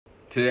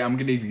Today, I'm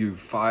going to give you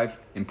 5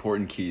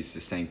 important keys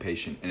to staying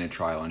patient in a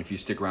trial. And if you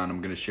stick around,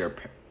 I'm going to share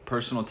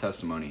personal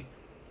testimony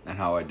and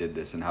how I did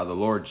this and how the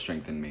Lord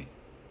strengthened me.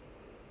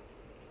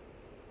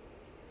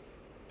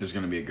 This is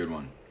going to be a good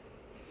one.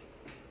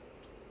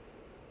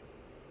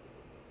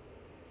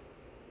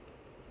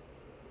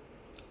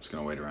 Just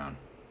going to wait around.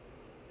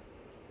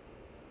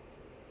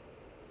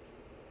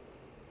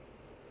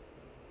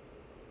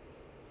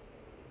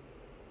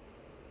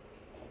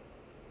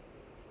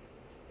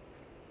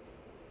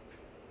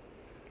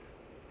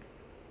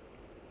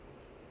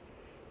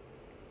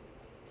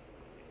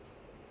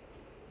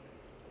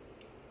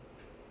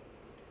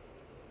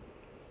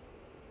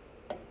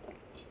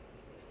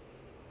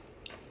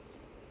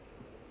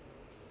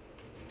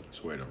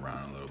 Just wait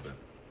around a little bit.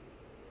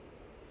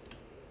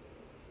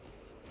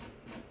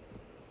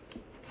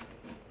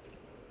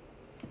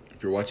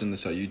 If you're watching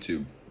this on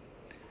YouTube,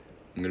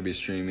 I'm going to be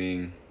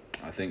streaming,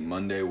 I think,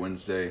 Monday,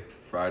 Wednesday,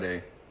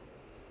 Friday,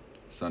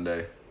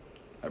 Sunday,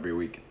 every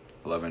week,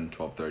 11,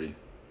 12:30,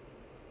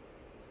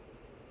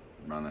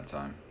 around that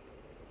time.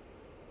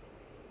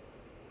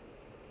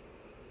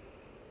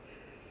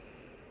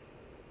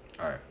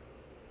 All right.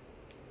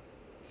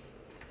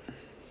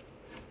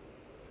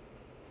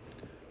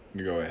 I'm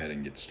going to go ahead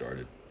and get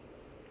started.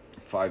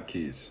 5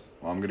 keys.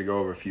 Well, I'm going to go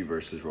over a few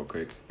verses real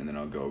quick, and then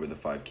I'll go over the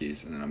 5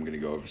 keys, and then I'm going to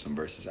go over some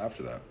verses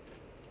after that.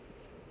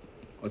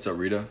 What's up,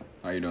 Rita?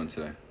 How are you doing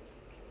today?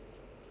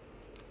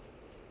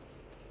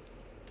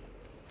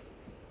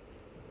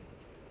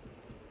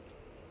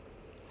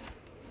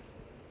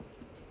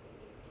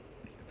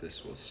 If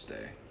this will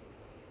stay.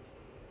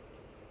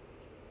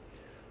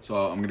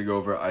 So I'm going to go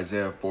over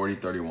Isaiah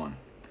 40:31. And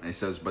he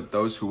says, "But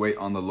those who wait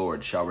on the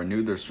Lord shall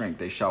renew their strength.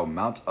 They shall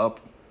mount up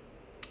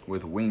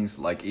with wings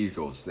like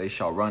eagles. They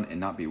shall run and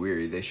not be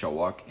weary. They shall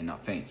walk and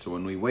not faint." So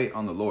when we wait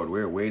on the Lord,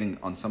 we're waiting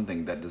on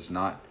something that does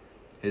not,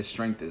 his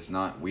strength is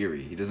not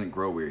weary. He doesn't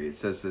grow weary. It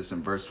says this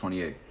in verse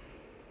 28.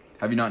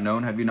 "Have you not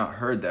known? Have you not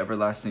heard? The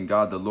everlasting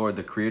God, the Lord,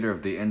 the creator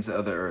of the ends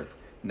of the earth,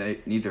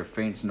 neither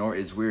faints nor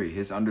is weary.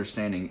 His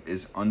understanding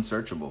is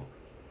unsearchable."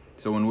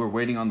 So when we're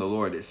waiting on the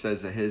Lord, it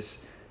says that his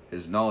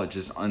knowledge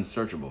is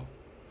unsearchable.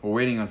 We're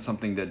waiting on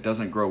something that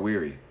doesn't grow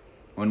weary.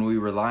 When we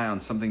rely on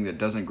something that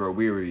doesn't grow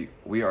weary,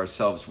 we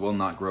ourselves will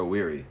not grow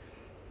weary.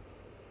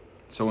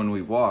 So when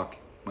we walk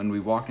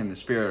in the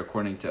Spirit,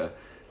 according to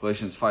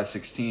Galatians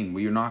 5:16,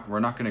 we're not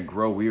going to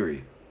grow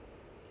weary.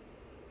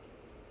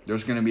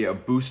 There's going to be a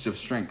boost of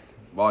strength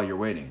while you're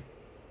waiting.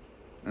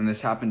 And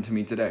this happened to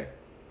me today.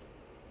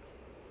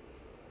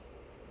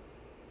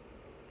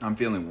 I'm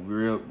feeling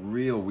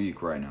real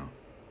weak right now.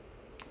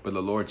 But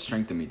the Lord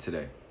strengthened me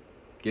today.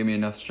 Gave me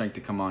enough strength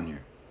to come on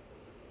here.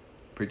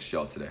 Preach to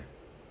y'all today.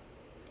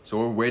 So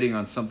we're waiting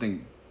on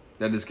something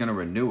that is going to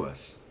renew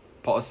us.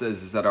 Paul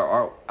says is that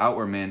our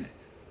outward man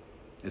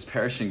is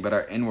perishing, but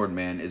our inward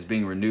man is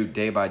being renewed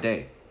day by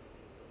day.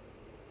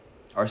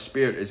 Our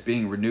spirit is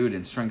being renewed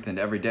and strengthened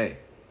every day.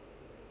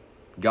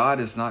 God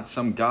is not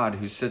some God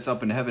who sits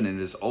up in heaven and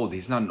is old.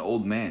 He's not an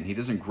old man. He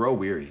doesn't grow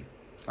weary.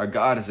 Our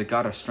God is a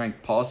God of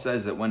strength. Paul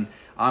says that when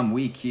I'm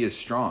weak, he is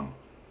strong.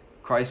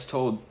 Christ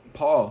told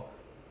Paul,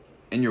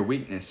 "In your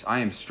weakness, I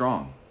am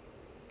strong."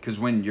 Because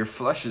when your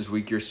flesh is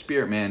weak, your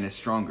spirit man is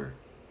stronger.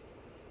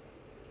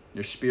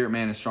 Your spirit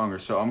man is stronger.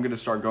 So I'm going to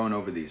start going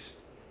over these.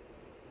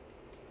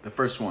 The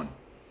first one,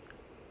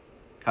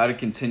 how to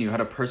continue, how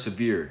to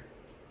persevere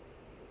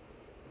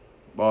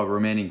while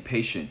remaining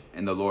patient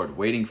in the Lord,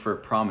 waiting for a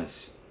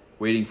promise,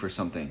 waiting for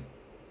something.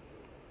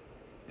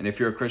 And if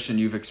you're a Christian,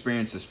 you've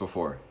experienced this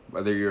before,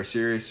 whether you're a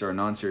serious or a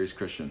non-serious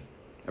Christian.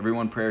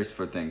 Everyone prays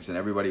for things and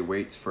everybody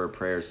waits for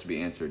prayers to be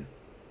answered.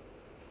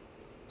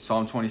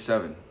 Psalm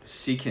 27,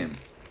 seek him.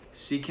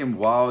 Seek him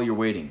while you're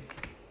waiting.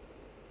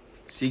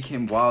 Seek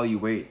him while you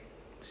wait.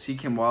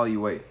 Seek him while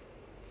you wait.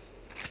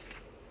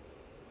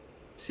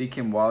 Seek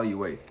him while you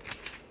wait.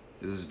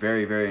 This is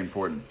very, very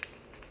important.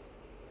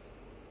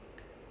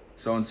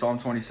 So in Psalm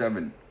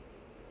 27,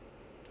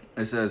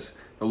 it says,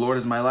 "The Lord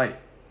is my light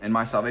and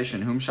my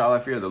salvation. Whom shall I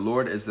fear? The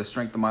Lord is the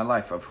strength of my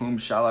life. Of whom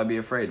shall I be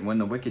afraid? When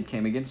the wicked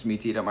came against me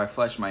to eat up my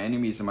flesh, my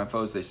enemies and my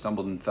foes, they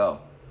stumbled and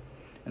fell."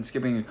 And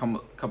skipping a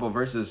couple of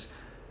verses,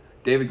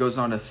 David goes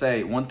on to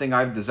say, "One thing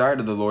I've desired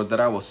of the Lord, that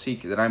I will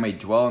seek, that I may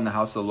dwell in the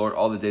house of the Lord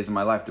all the days of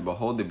my life, to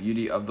behold the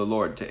beauty of the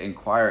Lord, to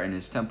inquire in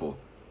his temple."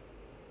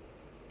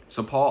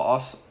 So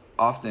Paul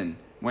often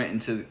went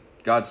into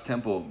God's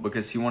temple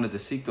because he wanted to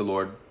seek the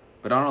Lord,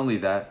 but not only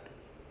that,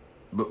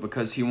 but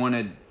because he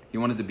wanted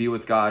to be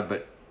with God,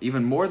 but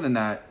even more than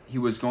that, he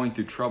was going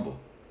through trouble.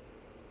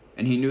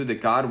 And he knew that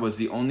God was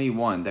the only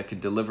one that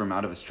could deliver him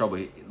out of his trouble.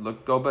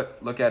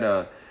 Look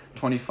at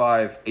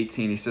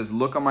 25:18, he says,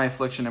 "Look on my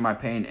affliction and my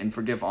pain, and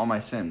forgive all my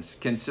sins.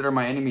 Consider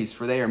my enemies,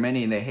 for they are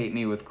many, and they hate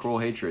me with cruel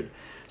hatred."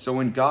 So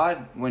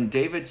when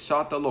David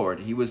sought the Lord,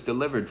 he was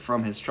delivered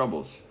from his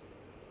troubles.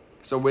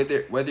 So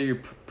whether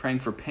you're praying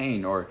for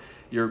pain or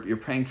you're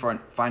praying for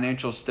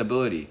financial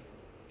stability,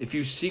 if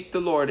you seek the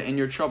Lord in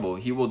your trouble,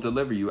 he will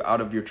deliver you out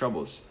of your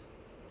troubles.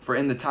 "For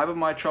in the time of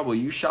my trouble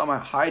you shall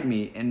hide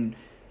me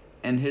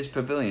in his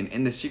pavilion,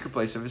 in the secret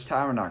place of his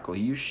tabernacle.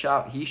 He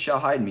shall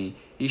hide me.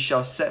 He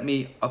shall set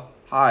me up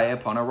high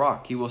upon a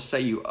rock. He will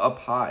set you up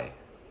high,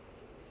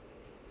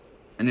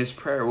 and his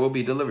prayer will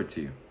be delivered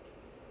to you.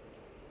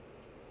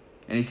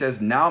 And he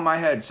says, now my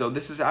head, so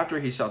this is after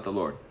he sought the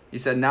Lord. He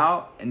said,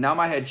 now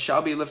my head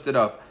shall be lifted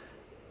up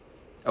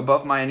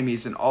above my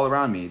enemies and all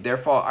around me.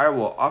 Therefore I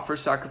will offer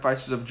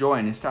sacrifices of joy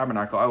in his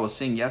tabernacle. I will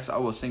sing, yes, I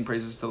will sing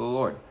praises to the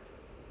Lord.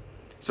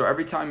 So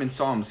every time in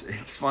Psalms,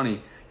 it's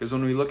funny, because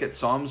when we look at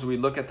Psalms, we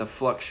look at the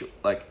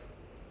like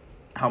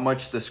how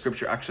much the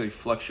scripture actually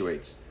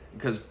fluctuates.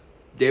 Because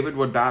David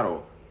would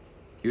battle.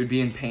 He would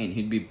be in pain.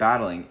 He'd be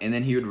battling. And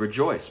then he would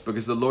rejoice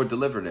because the Lord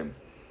delivered him.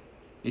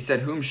 He said,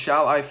 whom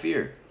shall I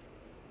fear?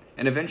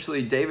 And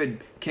eventually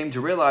David came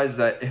to realize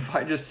that if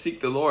I just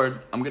seek the Lord,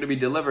 I'm going to be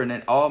delivered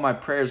and all my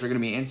prayers are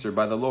going to be answered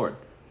by the Lord.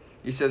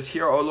 He says,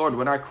 hear, O Lord,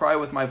 when I cry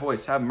with my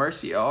voice, have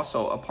mercy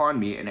also upon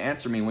me and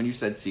answer me when you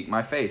said, seek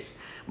my face.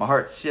 My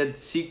heart said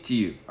to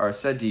you,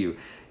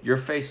 your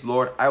face,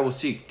 Lord, I will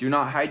seek. Do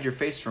not hide your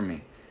face from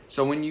me.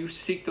 So when you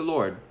seek the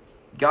Lord,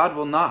 God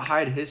will not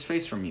hide his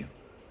face from you.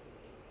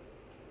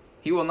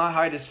 He will not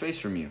hide his face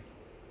from you.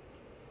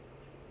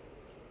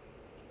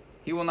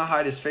 He will not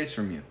hide his face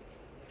from you.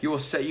 He will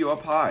set you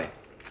up high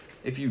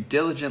if you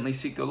diligently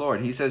seek the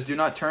Lord. He says, do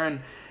not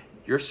turn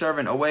your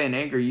servant away in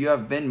anger. You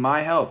have been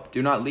my help.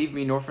 Do not leave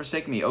me nor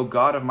forsake me, O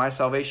God of my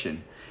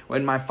salvation.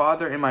 When my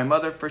father and my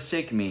mother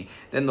forsake me,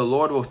 then the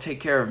Lord will take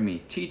care of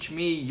me. Teach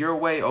me your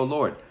way, O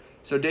Lord.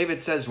 So David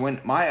says,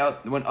 when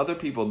other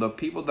people, the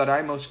people that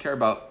I most care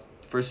about,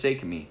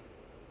 forsake me,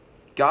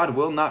 God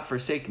will not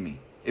forsake me.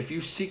 If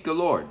you seek the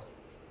Lord,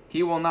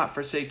 he will not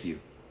forsake you.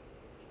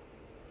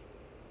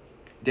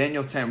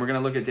 Daniel 10, we're going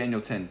to look at Daniel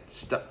 10.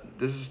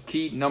 This is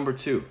key number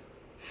 2.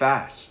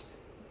 Fast.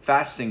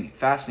 Fasting.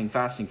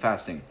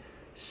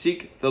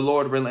 Seek the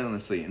Lord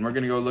relentlessly. And we're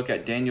going to go look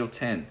at Daniel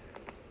 10.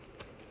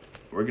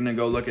 We're going to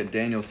go look at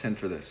Daniel 10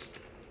 for this.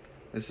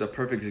 This is a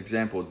perfect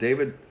example.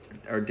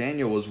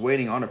 Daniel was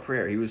waiting on a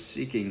prayer. He was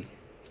seeking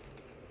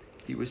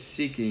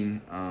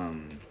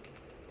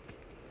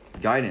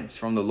guidance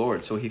from the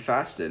Lord. So he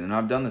fasted, and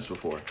I've done this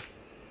before.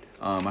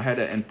 I had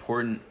an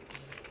important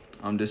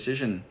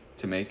decision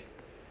to make.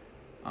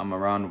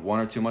 Around 1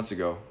 or 2 months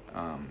ago,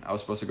 I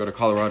was supposed to go to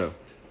Colorado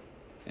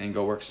and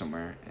go work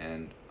somewhere,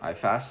 and I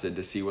fasted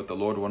to see what the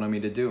Lord wanted me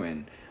to do.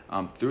 And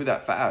through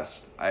that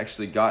fast, I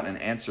actually got an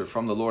answer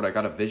from the Lord. I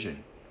got a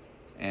vision,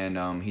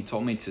 and he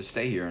told me to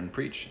stay here and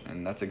preach,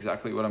 and that's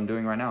exactly what I'm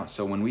doing right now.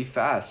 So when we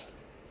fast,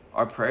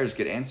 our prayers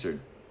get answered,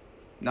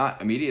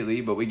 not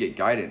immediately, but we get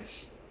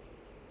guidance.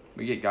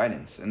 We get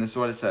guidance. And this is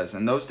what it says.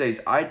 In those days,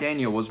 I,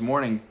 Daniel, was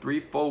mourning 3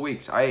 full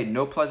weeks. I ate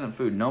no pleasant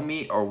food. No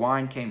meat or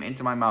wine came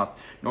into my mouth,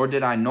 nor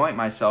did I anoint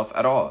myself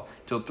at all,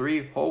 till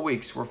 3 whole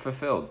weeks were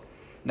fulfilled.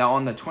 Now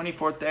on the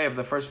 24th day of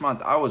the first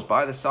month, I was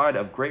by the side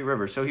of great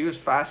river. So he was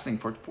fasting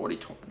for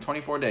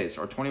 24 days,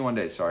 or 21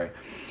 days, sorry.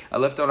 I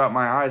lifted up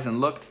my eyes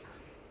and looked,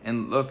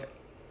 and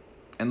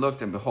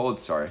behold,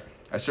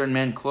 a certain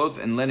man clothed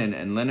in linen,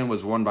 and linen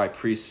was worn by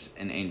priests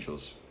and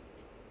angels,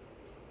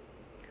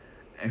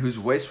 whose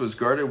waist was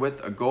girded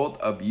with a gold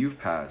of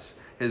Uphaz.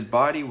 His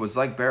body was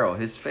like beryl.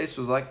 His face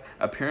was like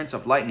appearance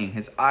of lightning.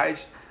 His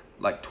eyes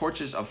like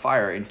torches of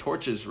fire, and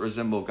torches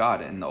resemble God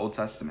in the Old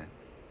Testament.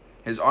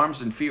 His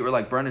arms and feet were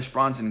like burnished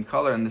bronze in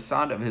color, and the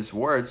sound of his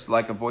words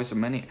like a voice of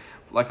many,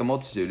 like a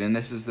multitude. And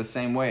this is the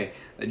same way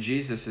that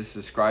Jesus is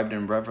described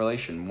in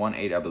Revelation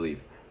 1:8, I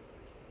believe,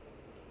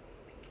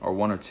 or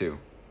 1 or 2.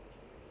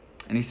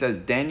 And he says,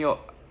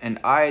 And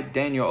I,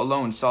 Daniel,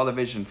 alone saw the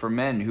vision, for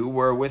men who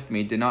were with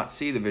me did not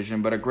see the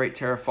vision, but a great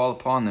terror fell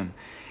upon them,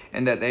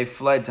 and that they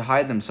fled to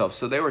hide themselves.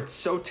 So they were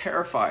so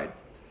terrified.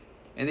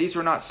 And these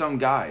were not some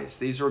guys.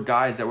 These were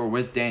guys that were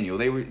with Daniel.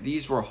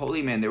 These were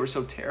holy men. They were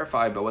so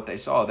terrified by what they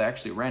saw, they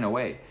actually ran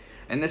away.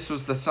 And this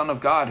was the Son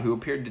of God who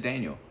appeared to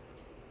Daniel.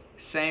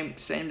 Same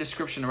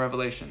description in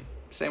Revelation.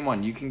 Same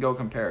one. You can go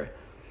compare it.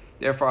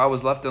 Therefore I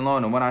was left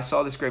alone, and when I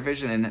saw this great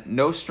vision, and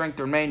no strength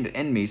remained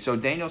in me. So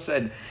Daniel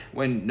said,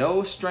 when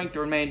no strength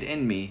remained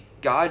in me,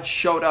 God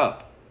showed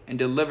up and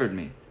delivered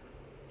me.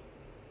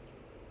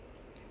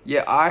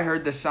 Yet I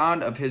heard the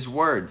sound of his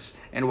words,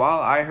 and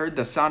while I heard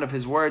the sound of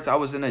his words, I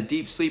was in a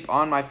deep sleep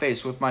on my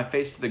face, with my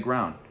face to the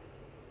ground.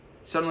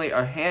 Suddenly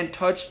a hand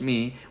touched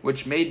me,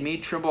 which made me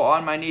tremble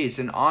on my knees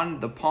and on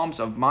the palms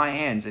of my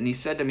hands. And he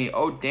said to me,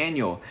 O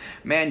Daniel,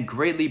 man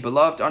greatly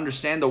beloved,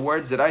 understand the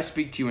words that I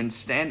speak to you, and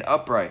stand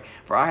upright,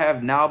 for I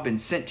have now been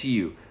sent to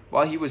you.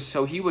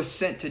 So he was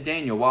sent to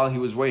Daniel while he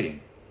was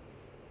waiting.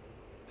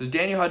 So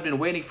Daniel had been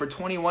waiting for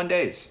 21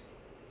 days.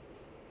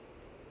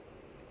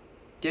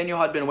 Daniel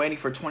had been waiting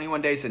for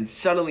 21 days, and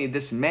suddenly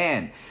this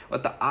man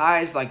with the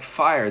eyes like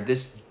fire,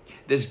 this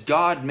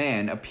God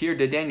man appeared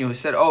to Daniel, who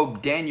said, "Oh,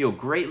 Daniel,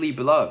 greatly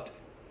beloved,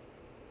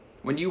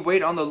 when you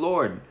wait on the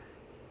Lord,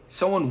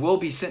 someone will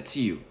be sent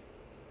to you.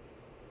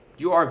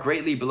 You are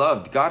greatly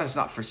beloved. God has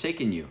not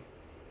forsaken you.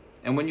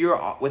 And when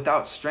you're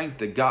without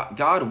strength,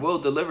 God will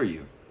deliver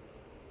you."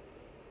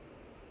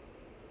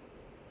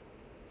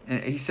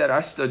 And he said,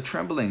 I stood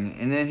trembling.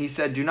 And then he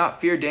said, "Do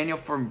not fear, Daniel,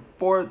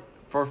 for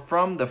For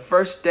from the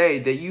first day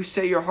that you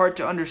set your heart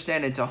to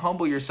understand and to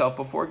humble yourself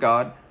before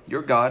God,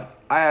 your God,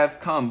 I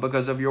have come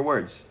because of your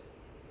words.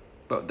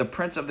 But the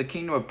prince of the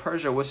kingdom of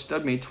Persia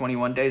withstood me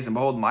 21 days. And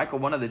behold, Michael,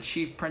 one of the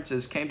chief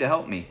princes, came to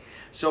help me.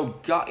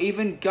 So God,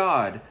 even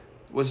God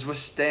was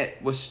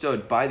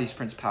withstood by these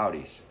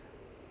principalities.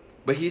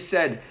 But he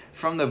said,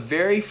 from the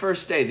very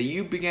first day that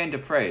you began to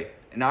pray,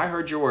 and I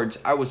heard your words,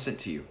 I was sent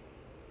to you.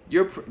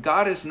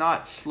 God is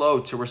not slow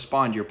to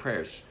respond to your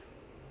prayers.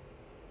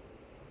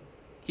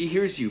 He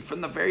hears you.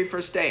 From the very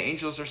first day,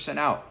 angels are sent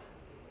out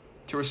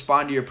to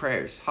respond to your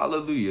prayers.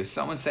 Hallelujah.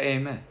 Someone say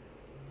amen.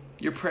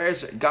 Your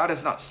prayers, God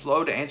is not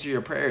slow to answer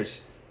your prayers,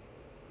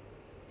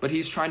 but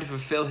he's trying to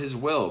fulfill his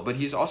will. But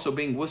he's also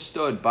being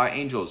withstood by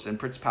angels and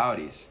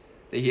principalities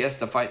that he has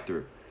to fight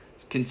through.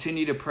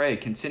 Continue to pray.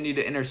 Continue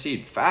to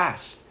intercede.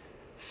 Fast.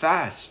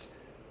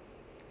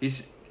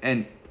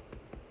 And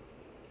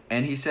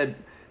he said,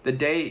 the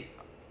day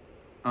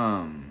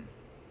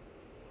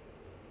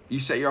you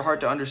set your heart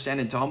to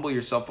understand and to humble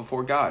yourself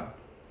before God.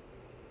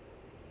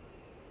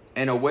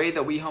 And a way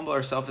that we humble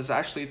ourselves is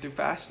actually through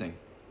fasting.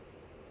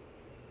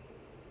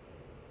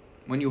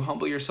 When you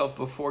humble yourself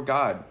before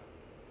God,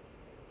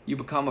 you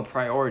become a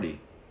priority.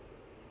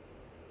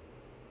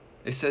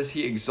 It says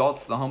he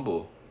exalts the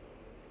humble.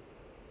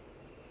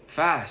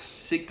 Fast.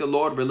 Seek the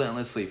Lord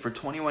relentlessly. For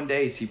 21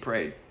 days he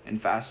prayed and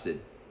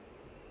fasted.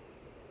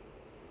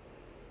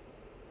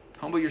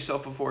 Humble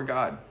yourself before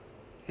God.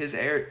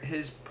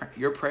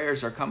 Your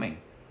prayers are coming.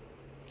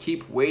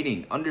 Keep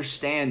waiting.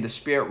 Understand the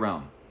spirit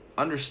realm.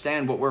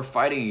 Understand what we're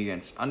fighting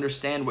against.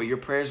 Understand what your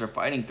prayers are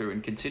fighting through,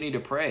 and continue to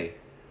pray.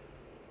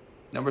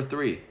 Number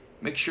 3,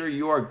 make sure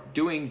you are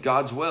doing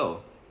God's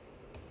will.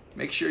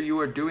 Make sure you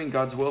are doing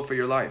God's will for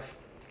your life.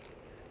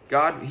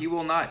 God, he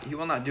will not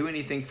do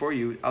anything for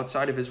you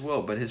outside of his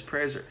will, but his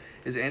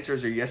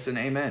answers are yes and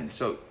amen.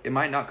 So it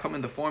might not come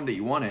in the form that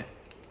you want it,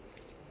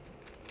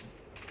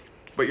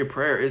 but your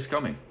prayer is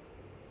coming.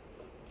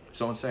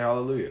 Someone say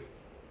hallelujah.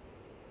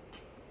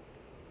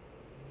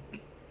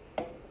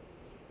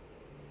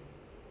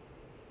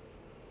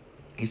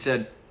 He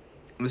said,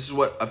 this is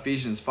what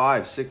Ephesians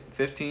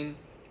 5:15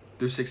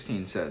 through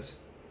 16 says,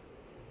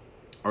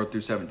 or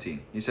through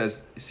 17. He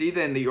says, see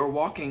then that you're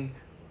walking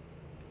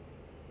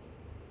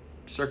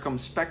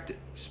circumspectly,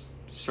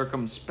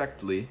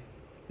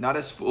 not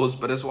as fools,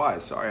 but as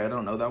wise. Sorry, I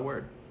don't know that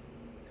word.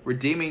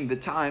 Redeeming the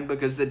time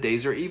because the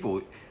days are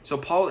evil. So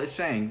Paul is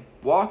saying,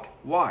 walk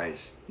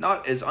wise,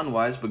 not as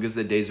unwise because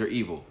the days are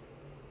evil.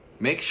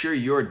 Make sure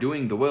you're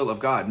doing the will of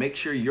God. Make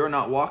sure you're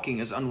not walking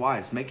as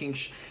unwise.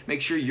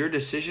 Make sure your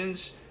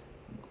decisions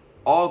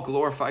all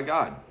glorify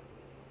God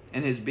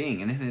in his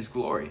being and in his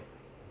glory.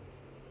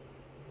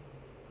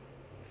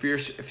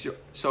 If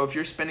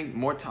you're spending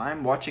more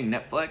time watching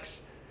Netflix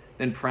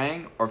than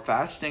praying or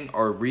fasting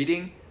or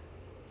reading,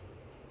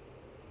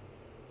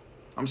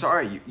 I'm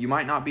sorry, you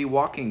might not be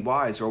walking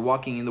wise or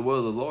walking in the will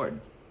of the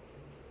Lord.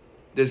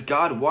 Does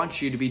God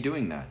want you to be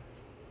doing that?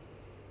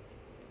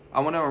 I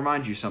want to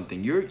remind you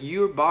something.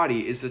 Your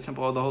body is the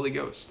temple of the Holy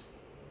Ghost.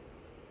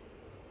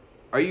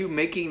 Are you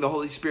making the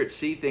Holy Spirit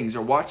see things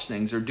or watch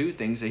things or do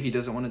things that he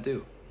doesn't want to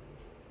do?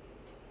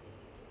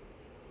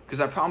 Because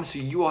I promise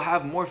you, you will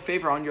have more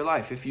favor on your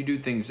life if you do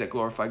things that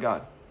glorify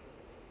God.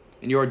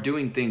 And you are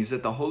doing things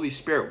that the Holy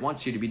Spirit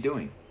wants you to be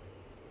doing.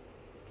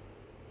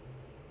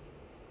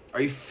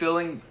 Are you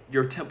filling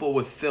your temple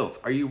with filth?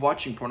 Are you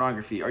watching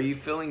pornography? Are you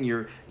filling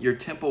your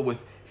temple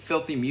with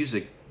filthy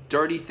music,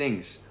 dirty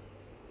things,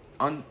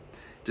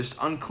 just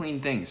unclean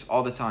things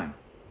all the time?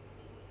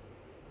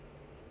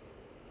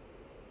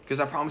 Because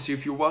I promise you,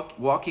 if you're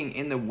walking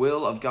in the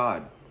will of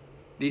God,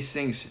 these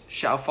things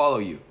shall follow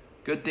you.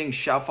 Good things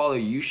shall follow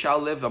you. You shall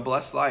live a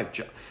blessed life.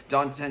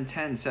 John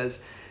 10:10 says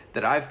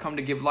that I've come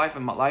to give life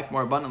and life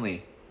more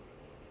abundantly.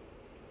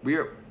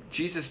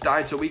 Jesus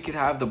died so we could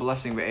have the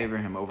blessing of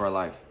Abraham over our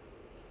life.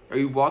 Are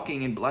you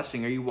walking in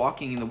blessing? Are you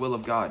walking in the will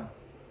of God?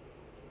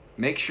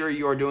 Make sure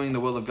you are doing the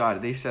will of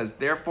God. He says,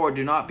 therefore,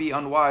 do not be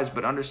unwise,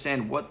 but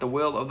understand what the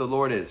will of the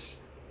Lord is.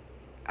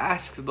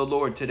 Ask the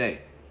Lord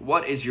today,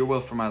 what is your will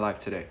for my life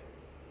today?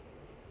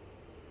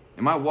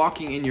 Am I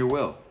walking in your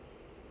will?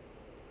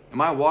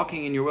 Am I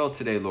walking in your will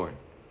today, Lord?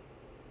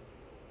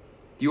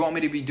 Do you want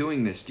me to be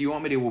doing this? Do you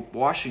want me to be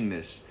washing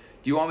this?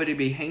 Do you want me to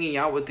be hanging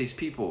out with these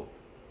people?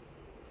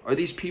 Are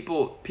these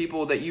people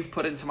that you've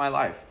put into my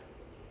life?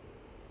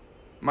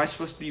 Am I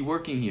supposed to be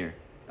working here?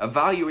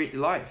 Evaluate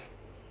your life.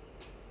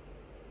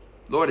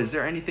 Lord, is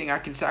there anything I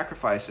can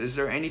sacrifice? Is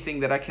there anything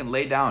that I can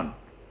lay down?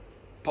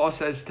 Paul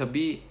says to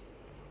be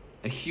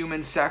a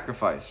human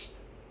sacrifice.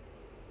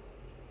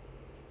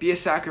 Be a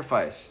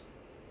sacrifice.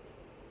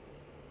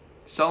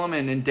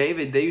 Solomon and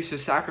David, they used to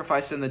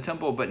sacrifice in the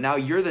temple, but now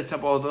you're the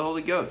temple of the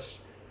Holy Ghost.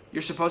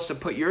 You're supposed to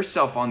put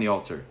yourself on the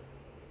altar.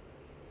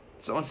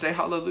 Someone say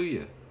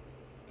hallelujah.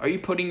 Are you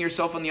putting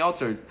yourself on the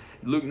altar?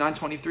 Luke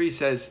 9:23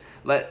 says,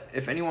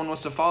 if anyone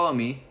wants to follow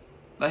me,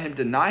 let him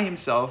deny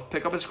himself,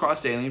 pick up his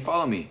cross daily, and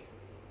follow me.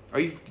 Are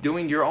you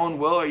doing your own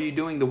will, or are you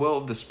doing the will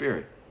of the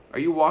Spirit? Are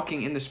you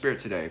walking in the Spirit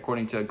today,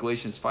 according to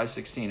Galatians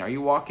 5:16? Are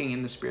you walking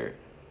in the Spirit?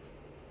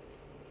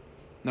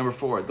 Number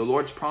 4, the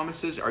Lord's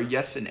promises are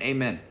yes and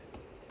amen.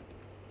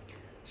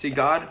 See,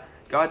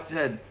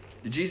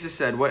 Jesus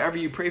said, whatever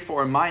you pray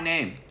for in my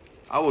name,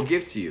 I will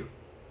give to you.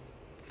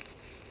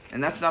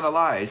 And that's not a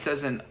lie. It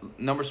says in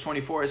Numbers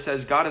 24, it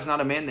says, God is not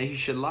a man that he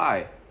should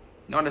lie,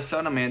 nor the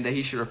son of man that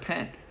he should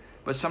repent.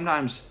 But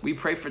sometimes we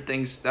pray for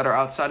things that are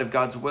outside of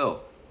God's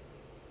will.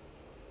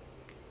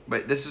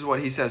 But this is what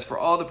he says, for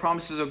all the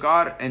promises of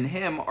God and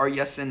him are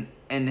yes and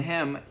in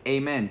him,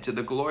 amen, to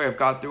the glory of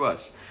God through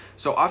us.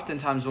 So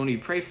oftentimes when we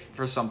pray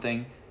for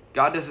something,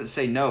 God doesn't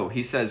say no.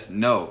 He says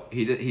no.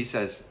 He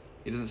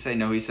doesn't say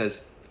no. He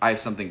says, I have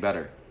something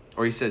better.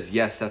 Or he says,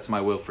 yes, that's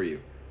my will for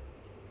you.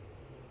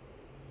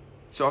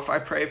 So if I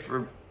pray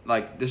for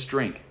like this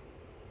drink,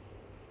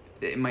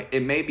 it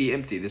may be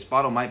empty. This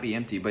bottle might be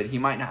empty, but he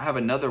might not have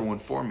another one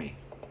for me.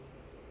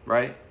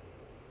 Right?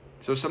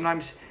 So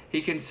sometimes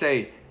he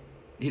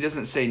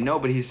doesn't say no,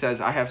 but he says,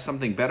 I have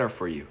something better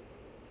for you.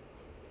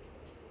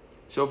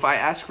 So if I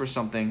ask for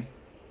something,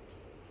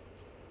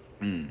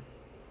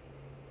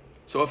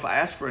 so if I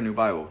ask for a new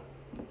Bible,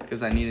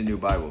 because I need a new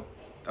Bible.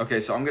 Okay,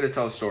 so I'm going to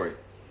tell a story.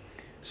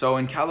 So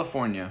in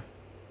California,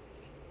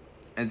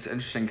 it's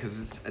interesting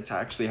because it's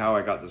actually how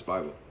I got this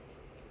Bible.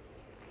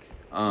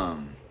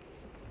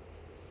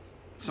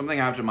 Something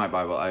happened to my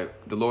Bible.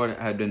 The Lord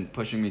had been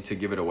pushing me to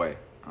give it away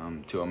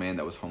to a man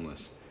that was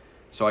homeless.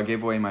 So I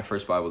gave away my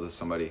first Bible to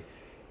somebody.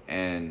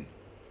 And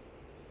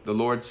the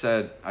Lord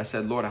said, I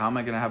said, Lord, how am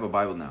I going to have a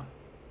Bible now?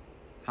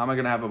 How am I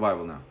going to have a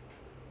Bible now?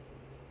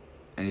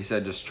 And he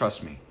said, just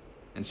trust me.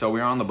 And so we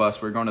were on the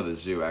bus. We were going to the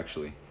zoo,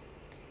 actually.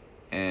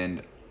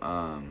 And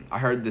I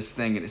heard this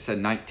thing, and it said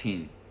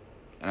 19.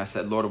 And I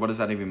said, Lord, what does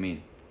that even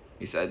mean?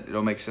 He said,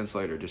 it'll make sense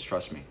later. Just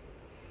trust me.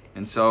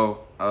 And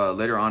so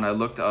later on, I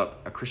looked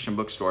up a Christian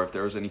bookstore, if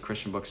there was any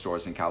Christian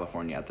bookstores in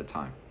California at the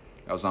time.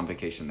 I was on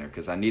vacation there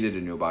because I needed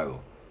a new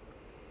Bible.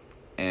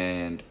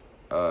 And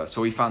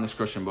so we found this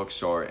Christian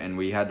bookstore, and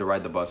we had to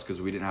ride the bus because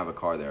we didn't have a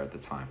car there at the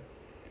time.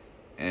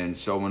 And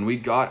so when we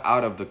got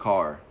out of the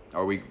car,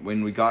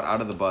 when we got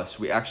out of the bus,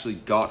 we actually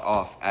got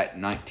off at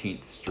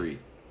 19th Street.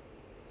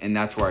 And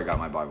that's where I got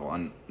my Bible,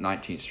 on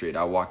 19th Street.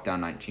 I walked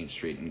down 19th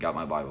Street and got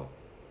my Bible.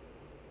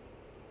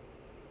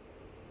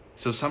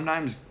 So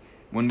sometimes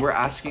when we're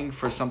asking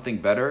for something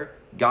better,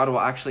 God will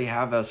actually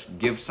have us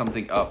give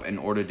something up in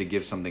order to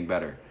give something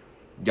better.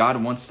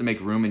 God wants to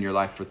make room in your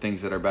life for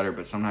things that are better,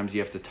 but sometimes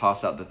you have to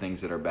toss out the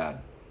things that are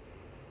bad.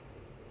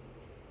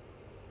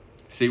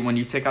 See, when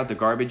you take out the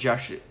garbage, you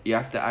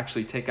have to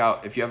actually take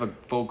out, if you have a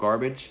full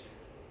garbage,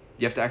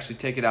 you have to actually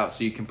take it out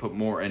so you can put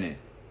more in it.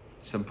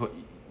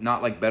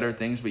 Not like better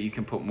things, but you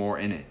can put more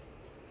in it.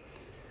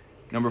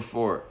 Number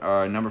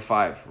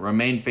 5,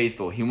 remain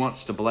faithful. He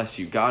wants to bless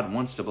you. God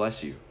wants to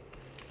bless you.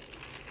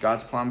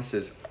 God's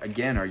promises,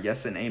 again, are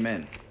yes and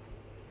amen.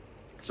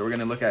 So we're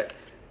going to look at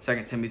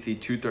 2 Timothy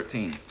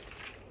 2:13.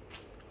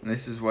 And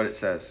this is what it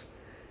says.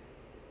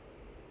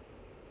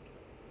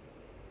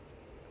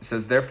 It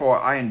says, therefore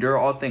I endure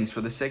all things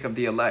for the sake of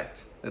the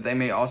elect, that they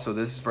may also,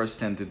 this is verse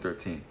 10 through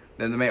 13,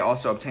 that they may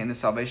also obtain the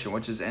salvation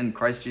which is in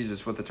Christ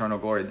Jesus with eternal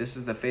glory. This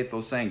is the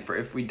faithful saying, for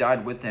if we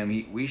died with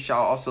him, we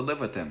shall also live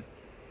with him.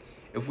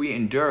 If we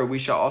endure, we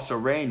shall also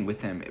reign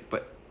with him.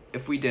 But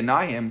if we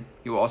deny him,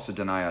 he will also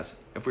deny us.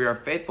 If we are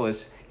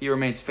faithless, he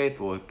remains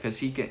faithful, because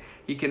he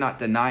cannot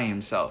deny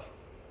himself.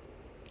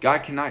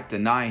 God cannot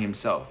deny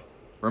himself.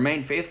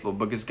 Remain faithful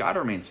because God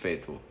remains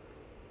faithful.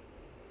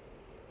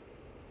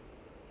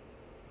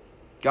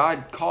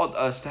 God called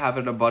us to have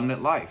an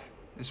abundant life.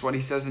 This is what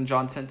he says in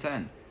John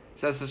 10:10. It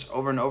says this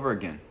over and over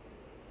again.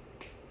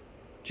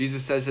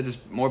 Jesus says it is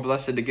more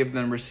blessed to give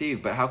than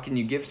receive. But how can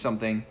you give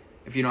something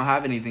if you don't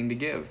have anything to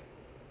give?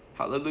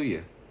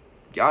 Hallelujah.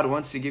 God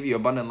wants to give you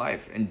abundant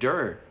life.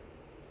 Endure.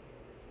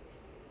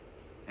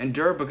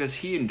 Endure because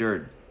he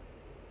endured.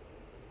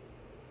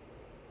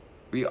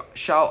 We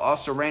shall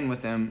also reign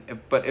with him.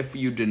 But if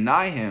you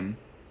deny him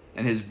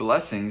and his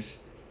blessings,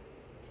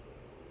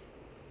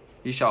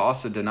 he shall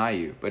also deny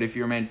you. But if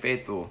you remain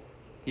faithful,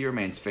 he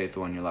remains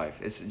faithful in your life.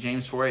 It's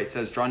James 4:8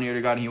 says, draw near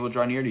to God and he will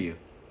draw near to you.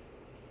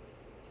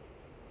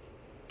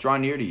 Draw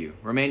near to you.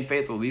 Remain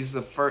faithful. These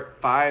are the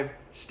 5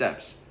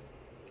 steps.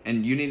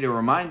 And you need to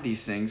remind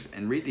these things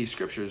and read these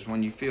scriptures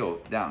when you feel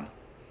down.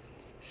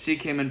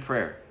 Seek him in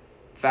prayer.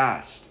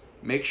 Fast.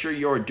 Make sure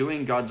you're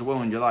doing God's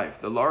will in your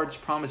life. The Lord's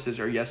promises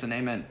are yes and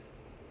amen.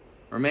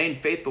 Remain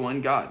faithful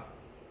in God.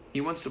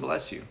 He wants to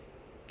bless you.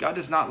 God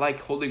does not like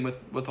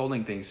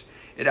withholding things.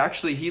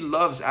 He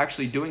loves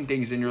actually doing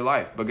things in your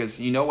life, because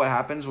you know what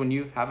happens when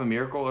you have a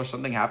miracle or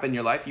something happen in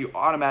your life? You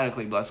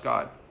automatically bless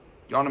God.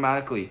 You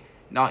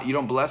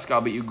don't bless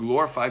God, but you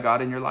glorify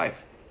God in your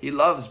life. He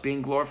loves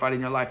being glorified in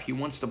your life. He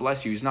wants to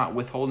bless you. He's not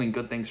withholding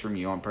good things from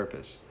you on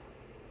purpose.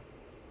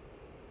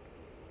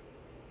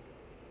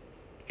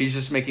 He's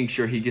just making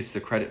sure he gets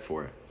the credit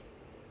for it.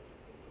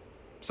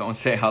 Someone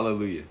say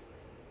hallelujah.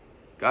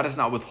 God is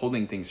not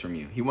withholding things from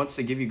you. He wants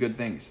to give you good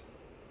things.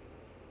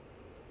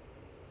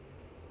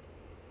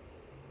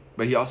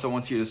 But he also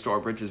wants you to store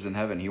up riches in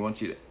heaven. He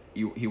wants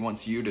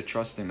you to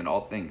trust him in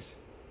all things.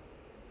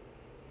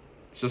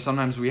 So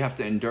sometimes we have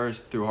to endure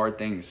through hard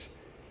things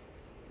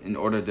in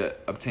order to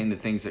obtain the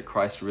things that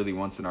Christ really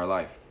wants in our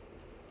life.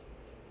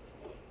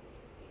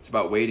 It's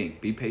about waiting.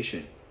 Be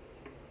patient.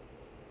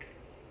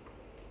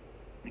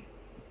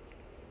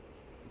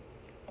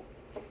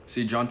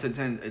 See, John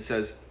 10:10, it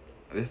says,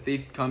 the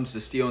thief comes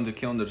to steal and to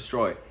kill and to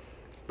destroy.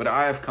 But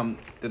I have come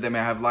that they may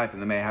have life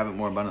and they may have it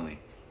more abundantly.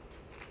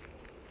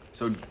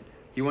 So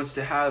he wants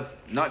to have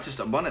not just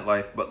abundant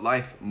life, but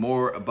life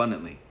more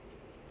abundantly.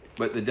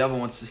 But the devil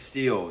wants to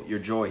steal your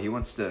joy. He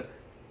wants to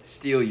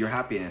steal your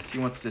happiness. He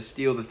wants to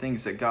steal the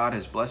things that God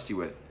has blessed you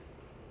with.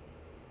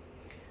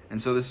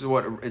 And so this is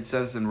what it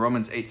says in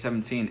Romans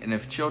 8:17. And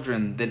if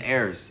children, then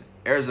heirs,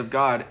 heirs of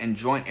God and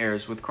joint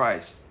heirs with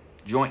Christ.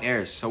 Joint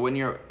heirs. So when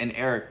you're an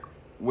heir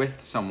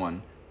with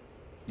someone,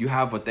 you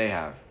have what they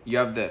have. You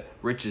have the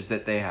riches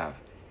that they have.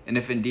 And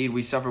if indeed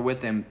we suffer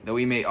with him, that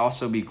we may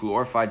also be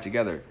glorified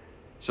together.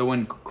 So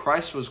when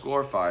Christ was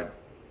glorified,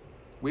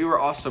 we were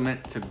also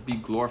meant to be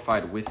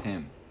glorified with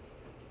him.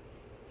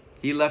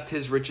 He left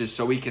his riches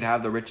so we could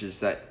have the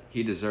riches that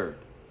he deserved.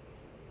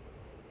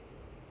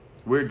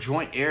 We're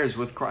joint heirs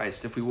with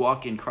Christ if we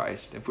walk in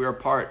Christ, if we are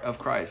part of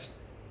Christ.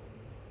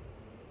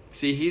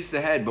 See, he's the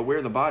head, but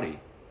we're the body.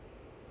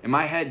 And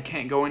my head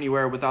can't go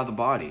anywhere without the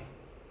body.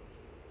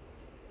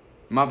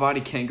 My body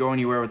can't go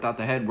anywhere without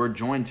the head. We're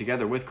joined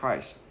together with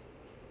Christ.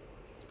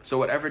 So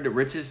whatever the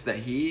riches that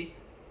he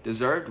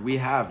deserved, we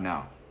have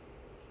now.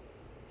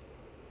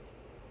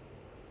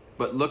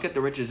 But look at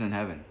the riches in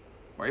heaven.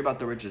 Worry about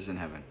the riches in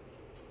heaven.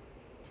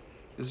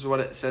 This is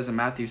what it says in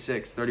Matthew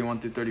 6:31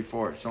 through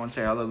 34. Someone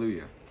say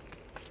hallelujah.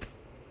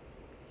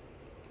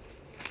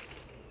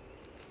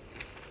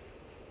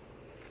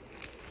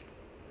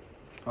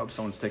 I hope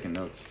someone's taking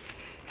notes.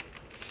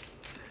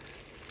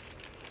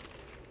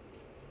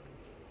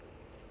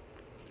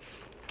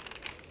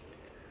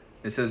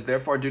 It says,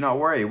 therefore do not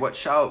worry, what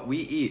shall we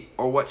eat,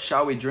 or what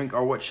shall we drink,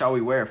 or what shall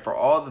we wear? For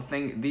all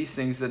these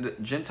things that the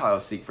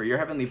Gentiles seek. For your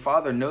heavenly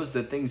Father knows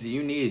the things that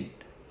you need,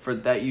 for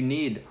that you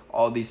need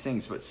all these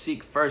things. But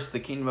seek first the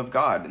kingdom of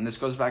God. And this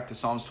goes back to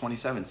Psalms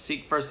 27.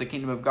 Seek first the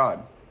kingdom of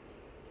God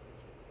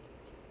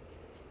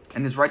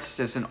and his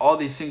righteousness, and all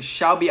these things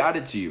shall be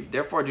added to you.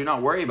 Therefore do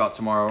not worry about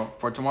tomorrow,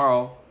 for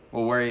tomorrow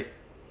will worry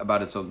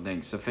about its own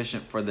things.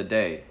 Sufficient for the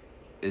day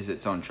is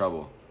its own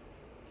trouble.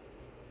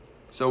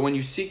 So when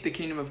you seek the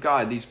kingdom of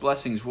God, these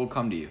blessings will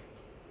come to you.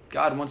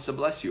 God wants to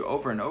bless you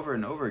over and over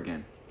and over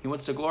again. He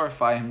wants to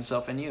glorify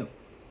himself in you.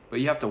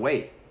 But you have to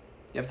wait.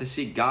 You have to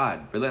seek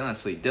God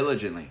relentlessly,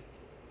 diligently.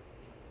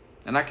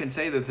 And I can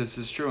say that this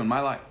is true in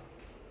my life.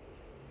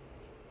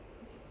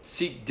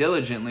 Seek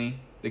diligently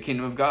the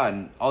kingdom of God,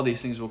 and all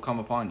these things will come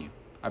upon you.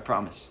 I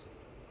promise.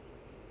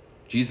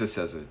 Jesus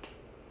says it.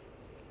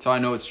 So I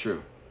know it's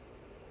true.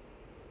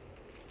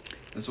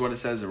 This is what it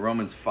says in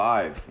Romans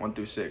 5:1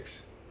 through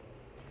 6.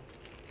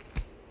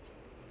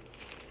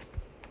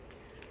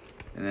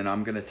 And then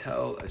I'm going to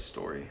tell a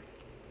story.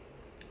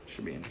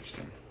 Should be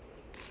interesting.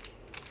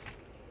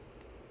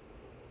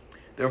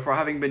 Therefore,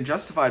 having been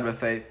justified with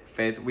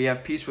faith, we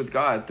have peace with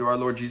God through our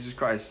Lord Jesus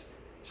Christ.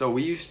 So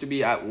we used to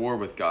be at war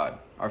with God.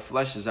 Our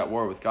flesh is at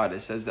war with God.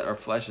 It says that our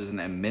flesh is an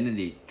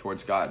enmity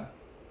towards God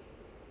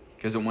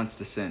because it wants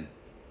to sin.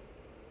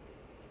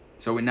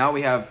 So now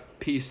we have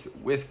peace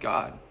with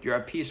God. You're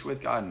at peace with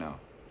God now.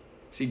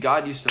 See,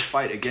 God used to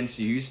fight against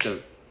you. He used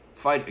to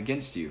fight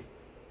against you.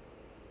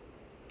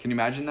 Can you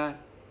imagine that?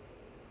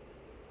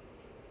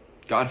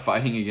 God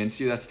fighting against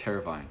you? That's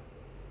terrifying.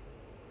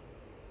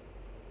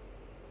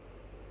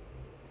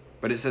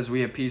 But it says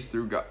we have peace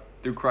through God,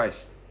 through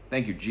Christ.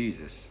 Thank you,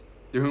 Jesus.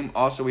 Through whom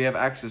also we have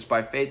access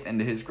by faith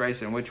into his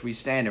grace, in which we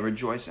stand and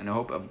rejoice in the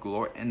hope of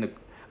glory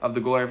of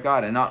the glory of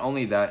God. And not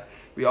only that,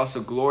 we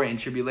also glory in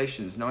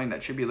tribulations, knowing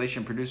that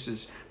tribulation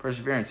produces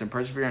perseverance, and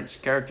perseverance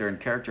character, and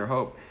character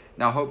hope.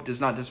 Now hope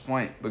does not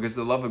disappoint, because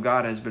the love of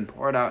God has been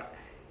poured out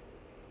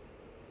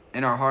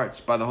in our hearts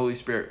by the Holy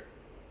Spirit,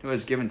 who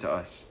has given to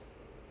us.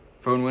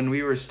 For when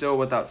we were still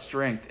without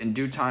strength, in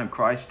due time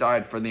Christ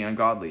died for the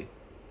ungodly.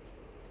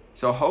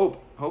 So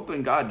hope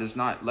in God does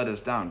not let us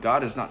down.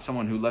 God is not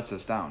someone who lets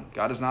us down.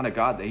 God is not a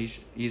God that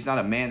he's not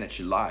a man that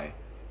should lie.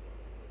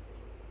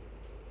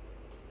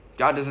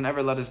 God doesn't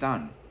ever let us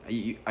down.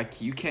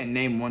 You can't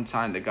name one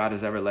time that God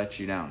has ever let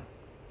you down.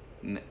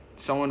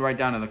 Someone write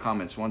down in the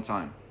comments one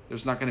time.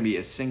 There's not going to be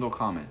a single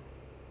comment.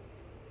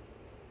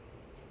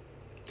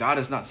 God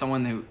is not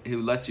someone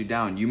who lets you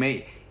down. You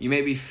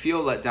maybe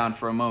feel let down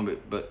for a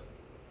moment, but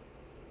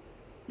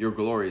your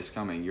glory is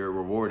coming. Your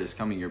reward is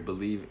coming. Your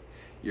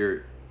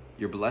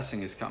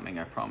blessing is coming.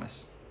 I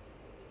promise.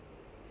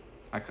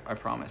 I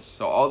promise.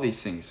 So all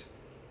these things,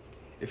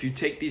 if you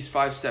take these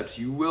 5 steps,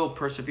 you will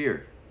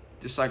persevere.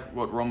 Just like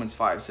what Romans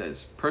 5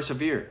 says.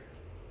 Persevere.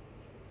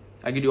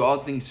 I can do all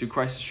things through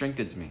Christ who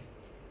strengthens me.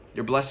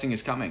 Your blessing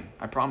is coming.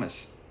 I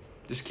promise.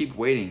 Just keep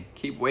waiting.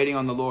 Keep waiting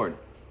on the Lord.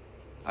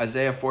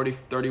 Isaiah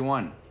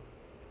 40:31.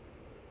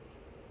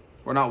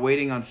 We're not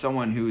waiting on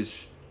someone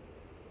who's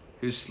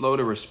who's slow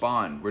to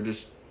respond.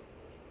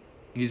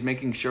 He's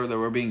making sure that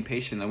we're being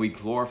patient, that we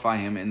glorify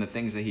him in the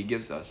things that he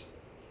gives us.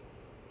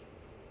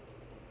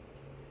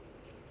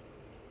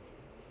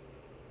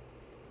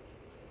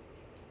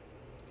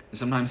 And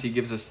sometimes he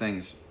gives us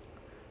things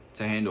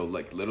to handle,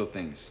 like little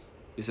things.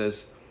 He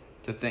says,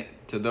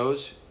 to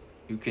those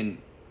who can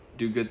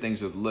do good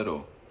things with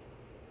little,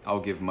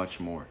 I'll give much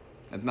more.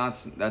 And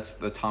that's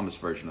the Thomas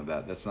version of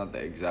that. That's not the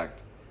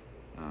exact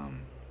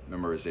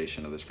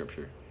memorization of the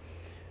scripture.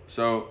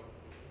 So,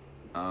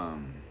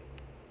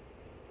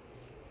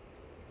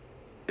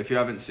 if you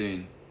haven't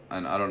seen,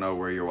 and I don't know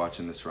where you're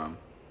watching this from,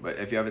 but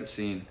if you haven't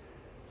seen,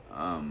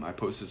 I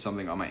posted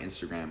something on my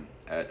Instagram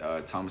at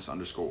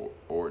Thomas_Orton,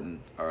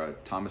 or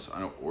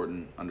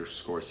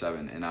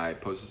Thomas_Orton_7, and I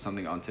posted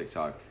something on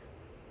TikTok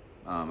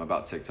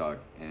about TikTok,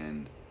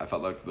 and I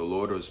felt like the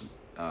Lord was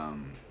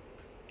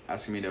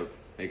asking me to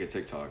make a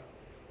TikTok.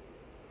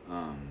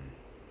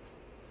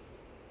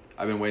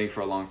 I've been waiting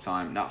for a long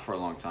time. Not for a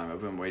long time.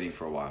 I've been waiting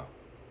for a while.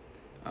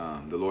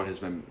 The Lord has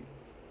been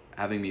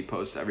having me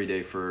post every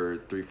day for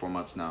 3-4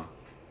 months now,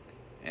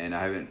 and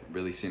I haven't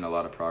really seen a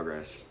lot of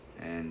progress.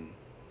 And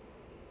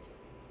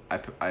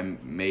I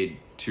made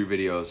 2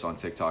 videos on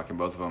TikTok, and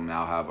both of them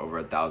now have over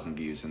 1,000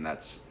 views, and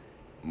that's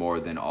more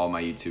than all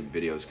my YouTube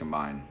videos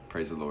combined.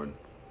 Praise the Lord.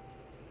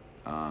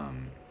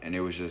 And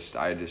it was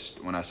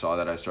when I saw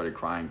that, I started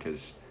crying,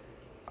 because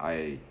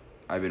I've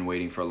been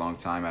waiting for a long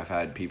time. I've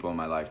had people in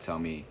my life tell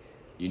me,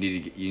 you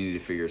need to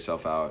figure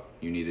yourself out.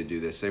 You need to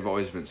do this. They've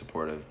always been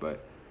supportive,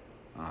 but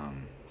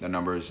the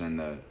numbers and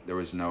there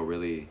was no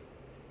really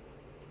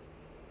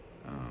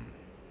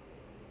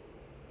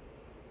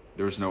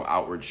there was no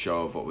outward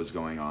show of what was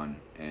going on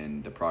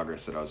and the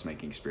progress that I was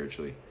making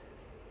spiritually.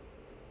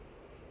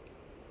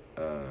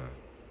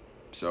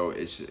 So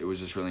it was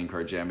just really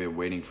encouraging. I've been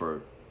waiting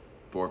for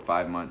 4 or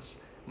 5 months.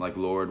 I'm like,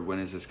 Lord, when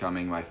is this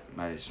coming? My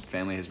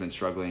family has been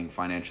struggling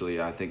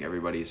financially. I think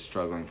everybody's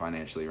struggling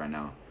financially right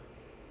now.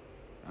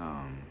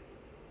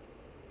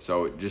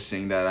 So just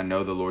seeing that, I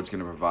know the Lord's going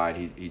to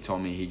provide. He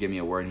told me, he gave me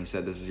a word, and he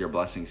said, this is your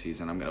blessing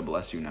season. I'm going to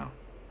bless you now.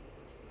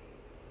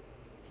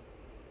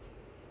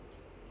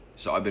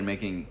 So I've been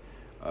making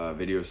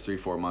videos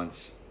 3-4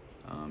 months,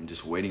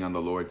 just waiting on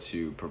the Lord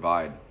to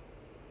provide,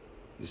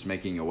 just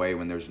making a way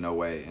when there's no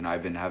way. And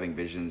I've been having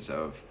visions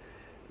of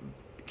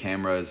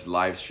cameras,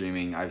 live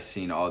streaming. I've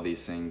seen all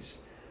these things,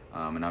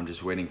 and I'm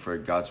just waiting for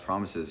God's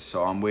promises.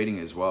 So I'm waiting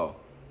as well.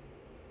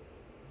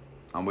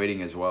 I'm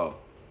waiting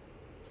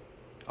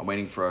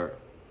for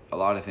a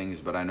lot of things,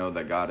 but I know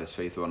that God is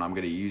faithful, and I'm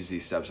going to use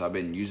these steps. I've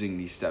been using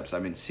these steps.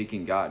 I've been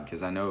seeking God,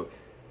 because I know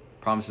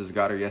promises of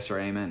God are yes or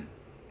amen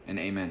and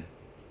amen.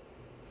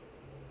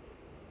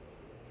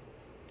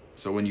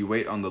 So when you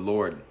wait on the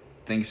Lord,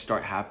 things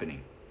start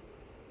happening.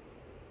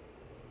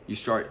 You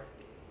start,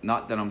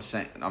 not that I'm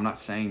not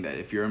saying that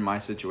if you're in my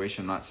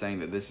situation, I'm not saying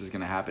that this is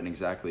going to happen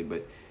exactly,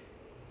 but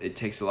it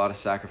takes a lot of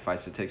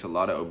sacrifice. It takes a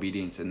lot of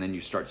obedience, and then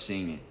you start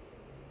seeing it.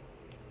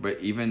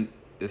 But even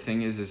the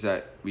thing is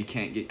that we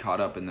can't get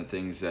caught up in the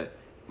things that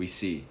we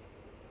see,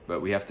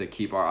 but we have to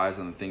keep our eyes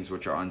on the things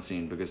which are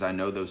unseen, because I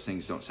know those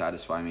things don't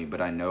satisfy me, but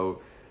I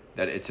know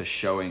that it's a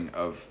showing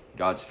of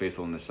God's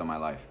faithfulness in my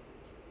life.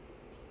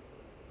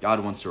 God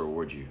wants to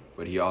reward you,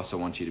 but he also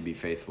wants you to be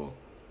faithful.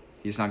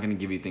 He's not going to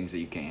give you things that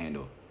you can't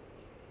handle.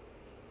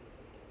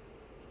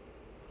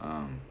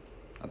 I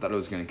thought it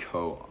was going to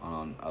go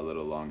on a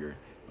little longer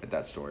with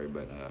that story,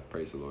 but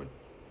praise the Lord.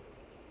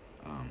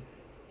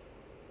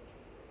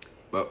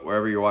 But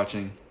wherever you're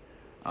watching,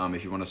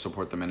 if you want to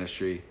support the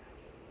ministry,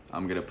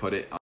 I'm going to put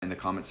it in the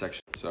comment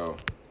section. So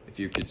if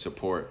you could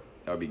support,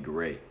 that would be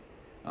great.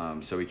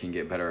 So we can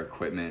get better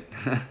equipment,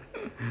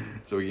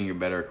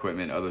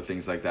 other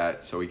things like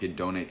that. So we could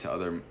donate to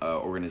other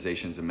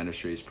organizations and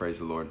ministries, praise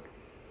the Lord,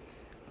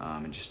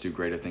 and just do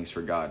greater things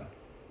for God.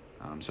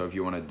 So if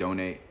you want to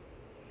donate,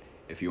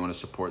 if you want to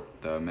support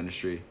the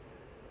ministry,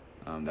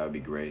 that would be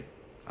great.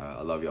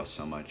 I love y'all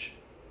so much.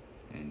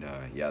 And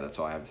yeah, that's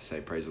all I have to say.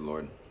 Praise the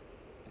Lord.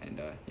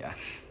 And yeah.